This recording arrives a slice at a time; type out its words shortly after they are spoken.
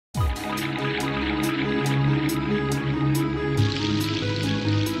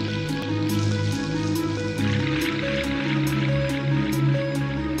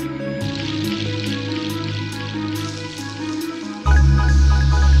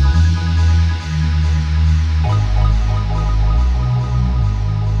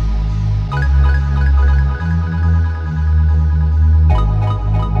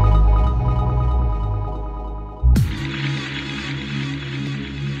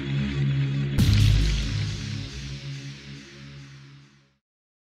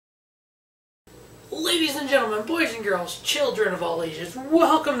and gentlemen, boys and girls, children of all ages,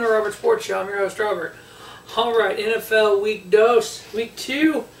 welcome to Robert Sports Show. I'm your host, Robert. Alright, NFL Week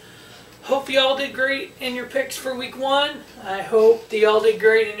 2. Hope you all did great in your picks for Week 1. I hope you all did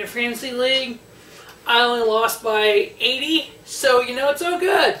great in your fantasy league. I only lost by 80, so you know it's all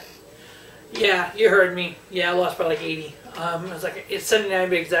good. Yeah, you heard me. Yeah, I lost by like 80. It's 79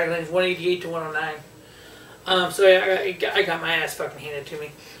 to be exactly. It's 188 to 109. So yeah, I got my ass fucking handed to me.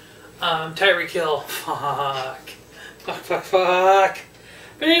 Tyreek Hill. Fuck.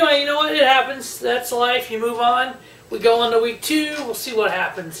 But anyway, you know what? It happens. That's life. You move on. We go on to Week 2. We'll see what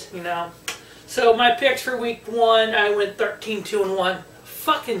happens, you know. So my picks for Week 1, I went 13-2-1.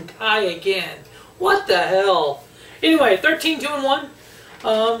 Fucking tie again. What the hell? Anyway, 13-2-1.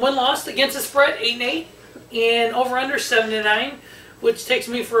 Win-loss against the spread, 8-8. And over-under, 7-9. Which takes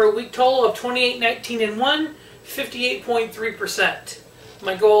me for a week total of 28-19-1. 58.3%.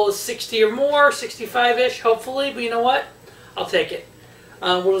 My goal is 60 or more, 65-ish, hopefully. But you know what? I'll take it.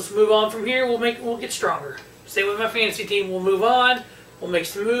 We'll just move on from here. We'll get stronger. Same with my fantasy team. We'll move on. We'll make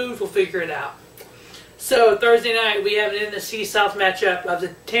some moves. We'll figure it out. So Thursday night we have an NFC South matchup of the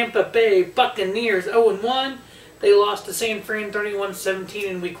Tampa Bay Buccaneers 0-1. They lost to San Fran 31-17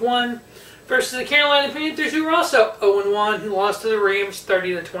 in Week 1 versus the Carolina Panthers, who were also 0-1, who lost to the Rams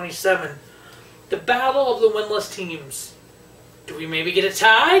 30-27. The battle of the winless teams. Do we maybe get a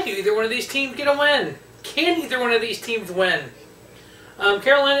tie? Do either one of these teams get a win? Can either one of these teams win?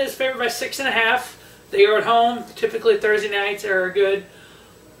 Carolina is favored by 6.5. They are at home. Typically Thursday nights are a good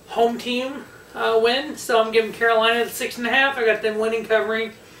home team win. So I'm giving Carolina the 6.5. I got them winning,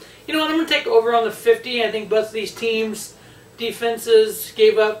 covering. You know what? I'm going to take over on the 50. I think both of these teams' defenses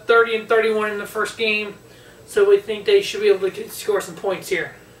gave up 30 and 31 in the first game. So we think they should be able to score some points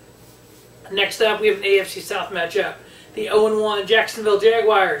here. Next up, we have an AFC South matchup. The 0-1 Jacksonville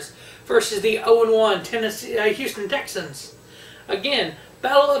Jaguars versus the 0-1 Houston Texans. Again,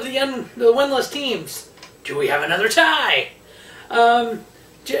 battle of the winless teams. Do we have another tie? The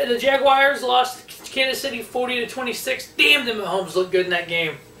Jaguars lost to Kansas City 40-26. Damn, the Mahomes looked good in that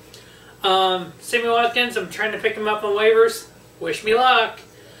game. Sammy Watkins, I'm trying to pick him up on waivers. Wish me luck.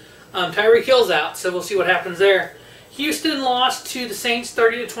 Tyreek Hill's out, so we'll see what happens there. Houston lost to the Saints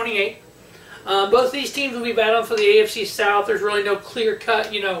 30-28. Both these teams will be battling for the AFC South. There's really no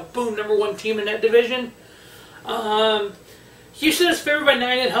clear-cut, boom, number one team in that division. Houston is favored by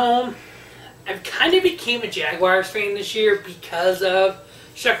 9 at home. I've kind of became a Jaguars fan this year because of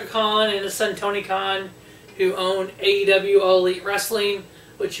Shaka Khan and his son Tony Khan, who own AEW, All Elite Wrestling,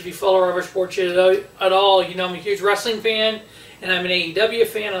 which if you follow Robert Sports at all, you know I'm a huge wrestling fan, and I'm an AEW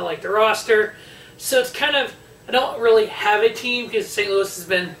fan. I like the roster. So it's kind of, I don't really have a team because St. Louis has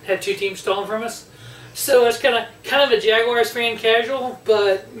had 2 teams stolen from us. So it's kind of a Jaguars fan casual,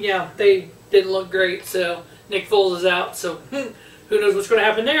 but yeah, they didn't look great. So Nick Foles is out, so who knows what's going to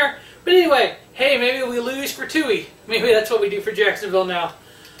happen there. But anyway, hey, maybe we lose for Tui. Maybe that's what we do for Jacksonville now.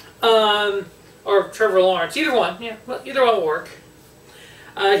 Or Trevor Lawrence. Either one. Yeah, well, either one will work.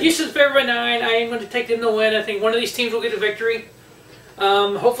 Houston's favored by 9. I am going to take them to win. I think one of these teams will get a victory.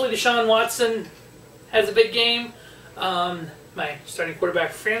 Hopefully Deshaun Watson has a big game. My starting quarterback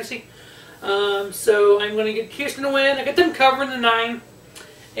for fantasy. So I'm going to get Houston to win. I got them covering the 9.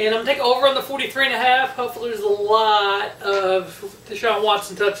 And I'm going to take over on the 43.5. Hopefully there's a lot of Deshaun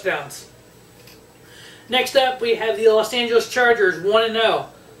Watson touchdowns. Next up, we have the Los Angeles Chargers, 1-0.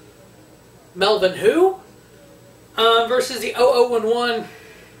 Melvin who? Versus the 0-1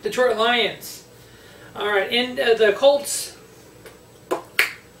 Detroit Lions. Alright, and the Colts.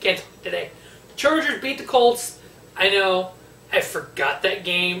 Can't talk today. The Chargers beat the Colts. I know. I forgot that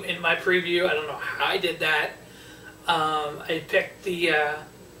game in my preview. I don't know how I did that. I picked the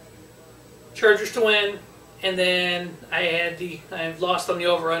Chargers to win, and then I lost on the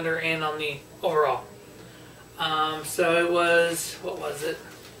over/under and on the overall. So it was, what was it?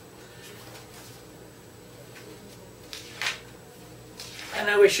 I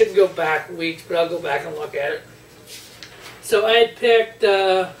know we shouldn't go back weeks, but I'll go back and look at it. So I had picked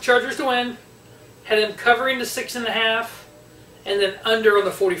Chargers to win, had them covering the 6.5, and then under on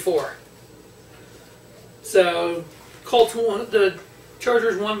the 44. So Colts won, the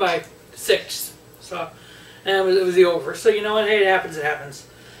Chargers won by 6. So and it was the over. So you know what? Hey, it happens. It happens.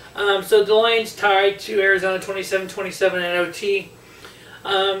 So the Lions tied to Arizona 27-27 in OT.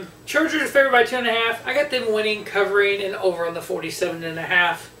 Chargers are favored by 2.5. I got them winning, covering, and over on the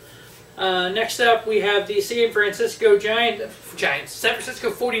 47.5. Next up, we have the San Francisco San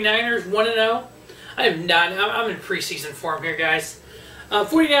Francisco 49ers 1-0. I'm in preseason form here, guys.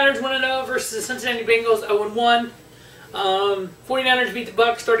 49ers 1-0 versus the Cincinnati Bengals 0-1. 49ers beat the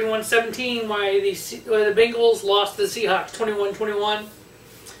Bucs 31-17, while the Bengals lost to the Seahawks 21-21.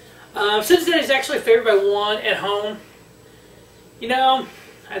 Cincinnati is actually favored by 1 at home. You know,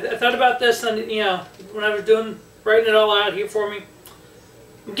 I thought about this, and when I was writing it all out here for me.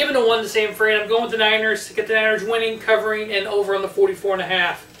 I'm giving the 1 the same frame. I'm going with the Niners to get the Niners winning, covering, and over on the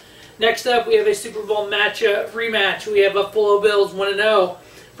 44.5. Next up, we have a Super Bowl rematch. We have Buffalo Bills 1-0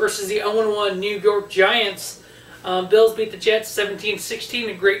 versus the 0-1 New York Giants. Bills beat the Jets 17-16,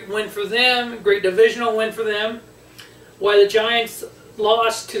 a great win for them, a great divisional win for them. While the Giants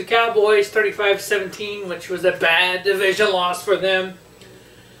lost to the Cowboys 35-17, which was a bad division loss for them.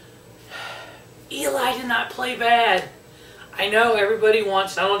 Eli did not play bad. I know everybody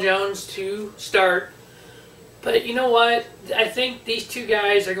wants Donald Jones to start, but you know what? I think these two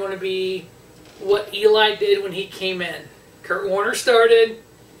guys are going to be what Eli did when he came in. Kurt Warner started.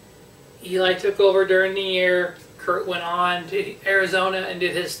 Eli took over during the year. Kurt went on to Arizona and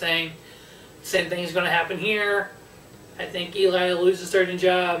did his thing. Same thing is going to happen here. I think Eli will lose the starting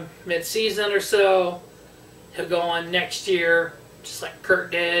job mid-season or so. He'll go on next year, just like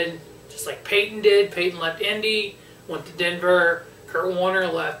Kurt did, just like Peyton did. Peyton left Indy, went to Denver. Kurt Warner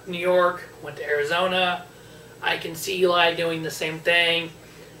left New York, went to Arizona. I can see Eli doing the same thing.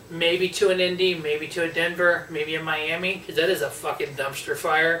 Maybe to an Indy, maybe to a Denver, maybe a Miami, because that is a fucking dumpster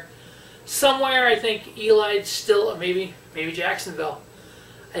fire. Somewhere, I think Eli's still, maybe Jacksonville.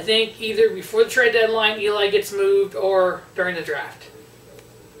 I think either before the trade deadline, Eli gets moved, or during the draft.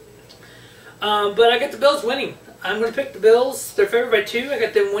 But I got the Bills winning. I'm going to pick the Bills. They're favored by 2. I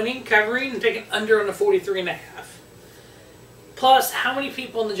got them winning, covering, and taking under on the 43.5. Plus, how many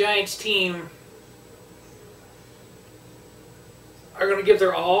people on the Giants team are going to give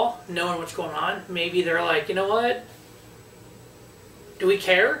their all, knowing what's going on? Maybe they're like, you know what? Do we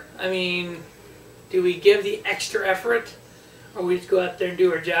care? I mean, do we give the extra effort? Or we just go out there and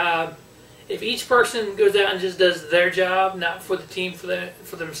do our job? If each person goes out and just does their job, not for the team,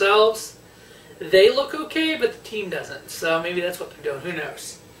 for themselves, they look okay, but the team doesn't. So maybe that's what they're doing. Who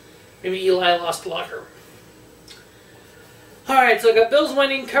knows? Maybe Eli lost the locker. Alright, so I got Bills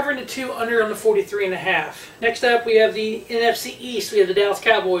winning, covering the 2, under on the 43.5. Next up, we have the NFC East. We have the Dallas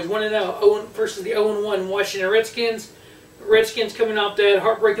Cowboys 1-0 versus the 0-1 Washington Redskins. Redskins coming off that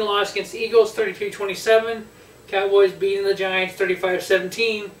heartbreaking loss against the Eagles, 32-27. Cowboys beating the Giants,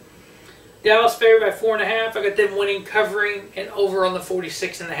 35-17. Dallas favored by 4.5. I got them winning, covering, and over on the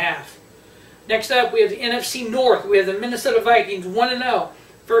 46.5. Next up, we have the NFC North. We have the Minnesota Vikings 1-0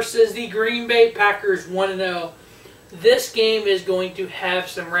 versus the Green Bay Packers 1-0. This game is going to have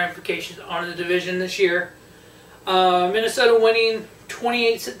some ramifications on the division this year. Minnesota winning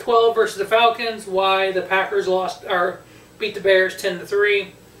 28-12 versus the Falcons, while the Packers beat the Bears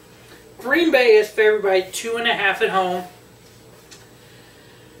 10-3. Green Bay is favored by 2.5 at home.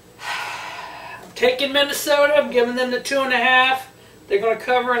 I'm taking Minnesota. I'm giving them the 2.5. They're going to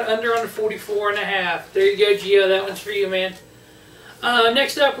cover and under on the 44.5. There you go, Gio. That one's for you, man.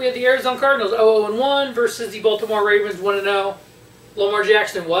 Next up, we have the Arizona Cardinals 0-1 versus the Baltimore Ravens 1-0. Lamar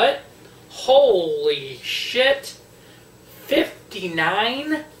Jackson, what? Holy shit.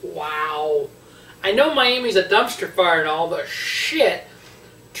 59? Wow. I know Miami's a dumpster fire and all, but shit.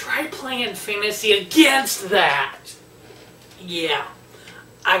 Try playing fantasy against that. Yeah.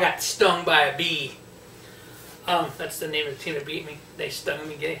 I got stung by a bee. That's the name of the team that beat me. They stung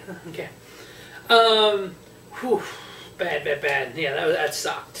me gay. Okay. Whew. Bad. Yeah, that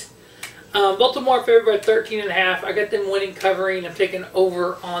sucked. Baltimore favored by 13.5. I got them winning, covering. I'm taking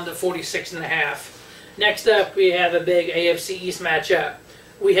over on the 46.5. Next up, we have a big AFC East matchup.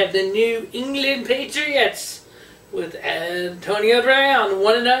 We have the New England Patriots with Antonio Brown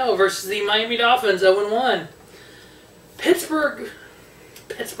 1-0 versus the Miami Dolphins 0-1. Pittsburgh.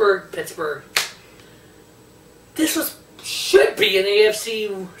 This should be an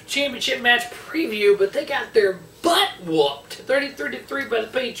AFC Championship match preview, but they got their butt whooped. 33-3 by the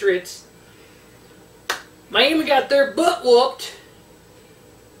Patriots. Miami got their butt whooped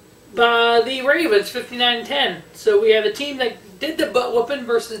by the Ravens, 59-10. So we have a team that did the butt whooping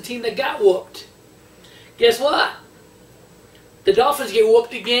versus a team that got whooped. Guess what? The Dolphins get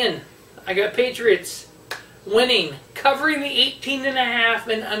whooped again. I got Patriots winning, covering the 18.5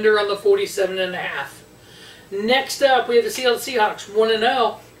 and under on the 47.5. Next up, we have the Seattle Seahawks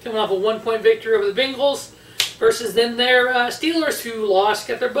 1-0, coming off a 1-point victory over the Bengals versus then their Steelers, who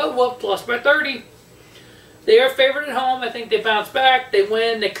got their butt whooped, lost by 30. They are favored at home. I think they bounce back. They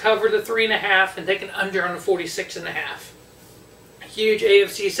win. They cover the 3.5 and take an under on the 46.5. Huge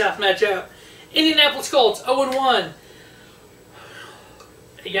AFC South matchup. Indianapolis Colts 0-1.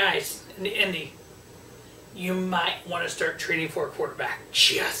 Hey guys, in the Indy, you might want to start trading for a quarterback.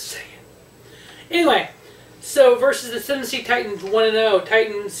 Just saying. Anyway, so versus the Tennessee Titans, 1-0.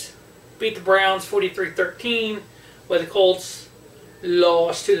 Titans beat the Browns 43-13, while the Colts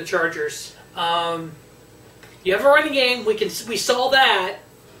lost to the Chargers. You have a running game. We saw that.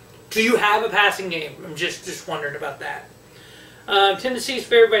 Do you have a passing game? I'm just wondering about that. Tennessee's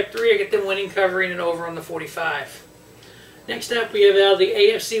favored by 3. I get them winning, covering, and over on the 45. Next up, we have out of the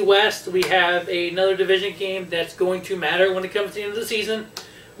AFC West. We have another division game that's going to matter when it comes to the end of the season.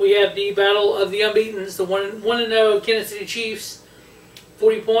 We have the battle of the unbeatens, the 1-0 Kansas City Chiefs,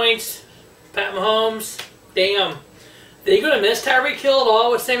 40 points. Pat Mahomes, damn. Are they going to miss Tyreek Hill at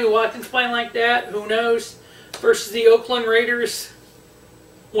all with Sammy Watkins playing like that? Who knows? Versus the Oakland Raiders,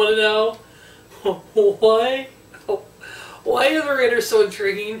 1-0. Why? Why are the Raiders so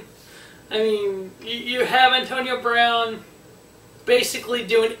intriguing? I mean, you have Antonio Brown basically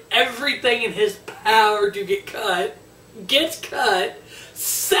doing everything in his power to get cut, gets cut,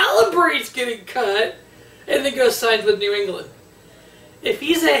 celebrates getting cut, and then goes signs with New England. If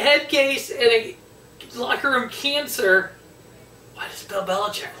he's a head case and a locker room cancer, why does Bill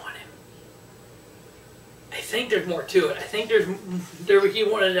Belichick want him? I think there's more to it. I think he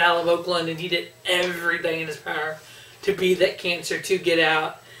wanted out of Oakland, and he did everything in his power to be that cancer, to get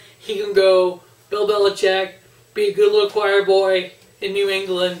out. He can go Bill Belichick, be a good little choir boy in New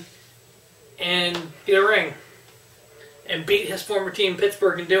England, and get a ring. And beat his former team,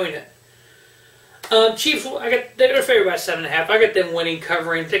 Pittsburgh, in doing it. Chiefs, they're favored by 7.5. I got them winning,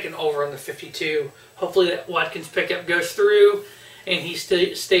 covering, taking over on the 52. Hopefully that Watkins pickup goes through, and he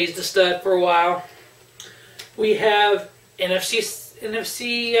stays the stud for a while. We have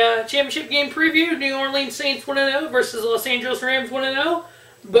NFC Championship game preview. New Orleans Saints 1-0 versus Los Angeles Rams 1-0.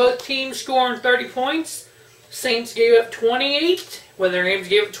 Both teams scoring 30 points. Saints gave up 28, while the Rams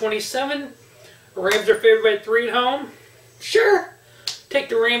gave up 27. Rams are favored by 3 at home. Sure. Take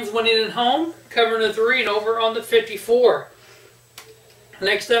the Rams winning at home, covering the 3 and over on the 54.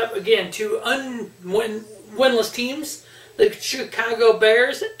 Next up, again, 2 winless teams. The Chicago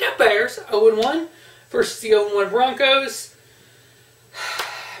Bears, the Bears, 0-1 versus the 0-1 Broncos.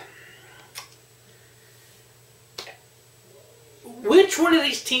 Which one of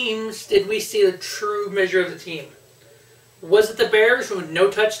these teams did we see the true measure of the team? Was it the Bears with no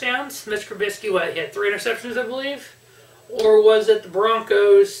touchdowns? Mitch Trubisky, he had 3 interceptions, I believe? Or was it the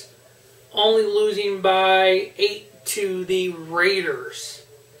Broncos only losing by 8 to the Raiders?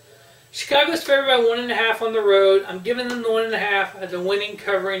 Chicago's favored by 1.5 on the road. I'm giving them the 1.5 as a winning,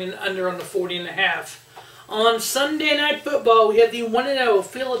 covering, and under on the 40.5. On Sunday Night Football, we have the 1-0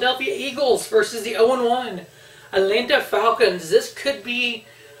 Philadelphia Eagles versus the 0-1 Atlanta Falcons. This could be,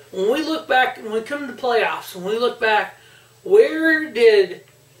 when we look back, when we come to the playoffs, when we look back, where did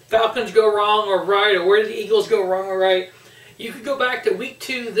Falcons go wrong or right, or where did the Eagles go wrong or right? You could go back to week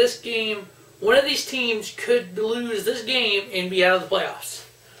 2, this game. One of these teams could lose this game and be out of the playoffs.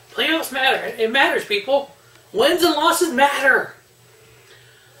 Playoffs matter. It matters, people. Wins and losses matter.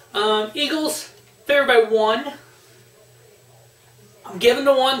 Eagles, favored by 1. I'm giving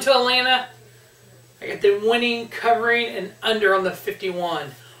the 1 to Atlanta. I got them winning, covering, and under on the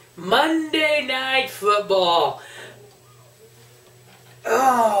 51. Monday Night Football.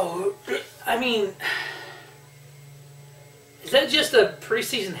 Oh, I mean, is that just a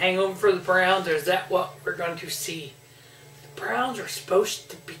preseason hangover for the Browns, or is that what we're going to see? The Browns are supposed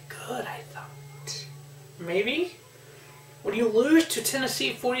to be good, I thought. Maybe? When you lose to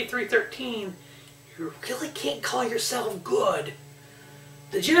Tennessee 43-13, you really can't call yourself good.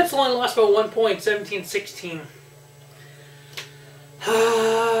 The Jets only lost by 1 point, 17-16.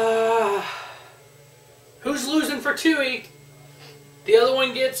 Who's losing for Tui? The other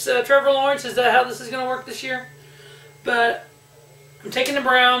one gets Trevor Lawrence. Is that how this is going to work this year? But I'm taking the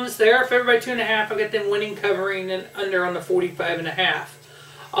Browns. They are favored by 2.5. I got them winning, covering, and under on the 45.5.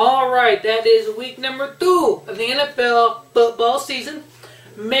 All right, that is week number 2 of the NFL football season.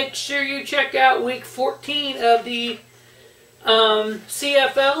 Make sure you check out week 14 of the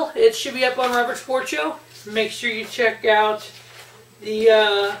CFL. It should be up on Robert Sports Show. Make sure you check out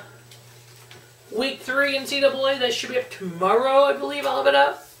the week 3 NCAA. That should be up tomorrow, I believe. I'll have it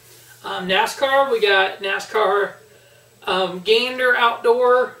up. NASCAR. We got NASCAR Gander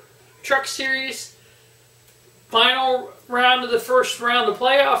Outdoor Truck Series. Final round of the first round of the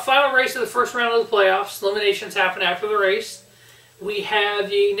playoff. Final race of the first round of the playoffs. Eliminations happen after the race. We have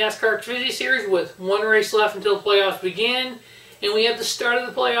the NASCAR Xfinity Series with 1 race left until the playoffs begin. And we have the start of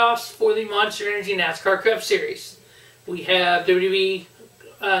the playoffs for the Monster Energy NASCAR Cup Series. We have WWE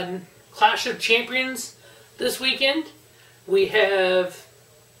Clash of Champions this weekend. We have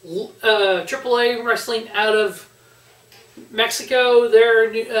AAA Wrestling out of Mexico,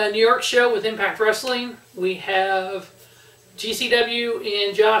 their New York show with Impact Wrestling. We have GCW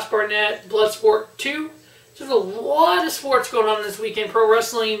and Josh Barnett, Bloodsport 2. There's a lot of sports going on this weekend. Pro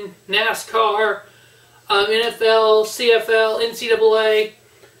wrestling, NASCAR, NFL, CFL, NCAA.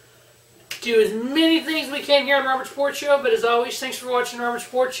 Do as many things we can here on Robert Sports Show, but as always, thanks for watching Robert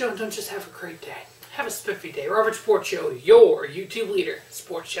Sports Show, and don't just have a great day. Have a spiffy day. Robert Sports Show, your YouTube leader,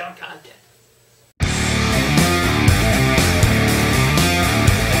 sports channel content.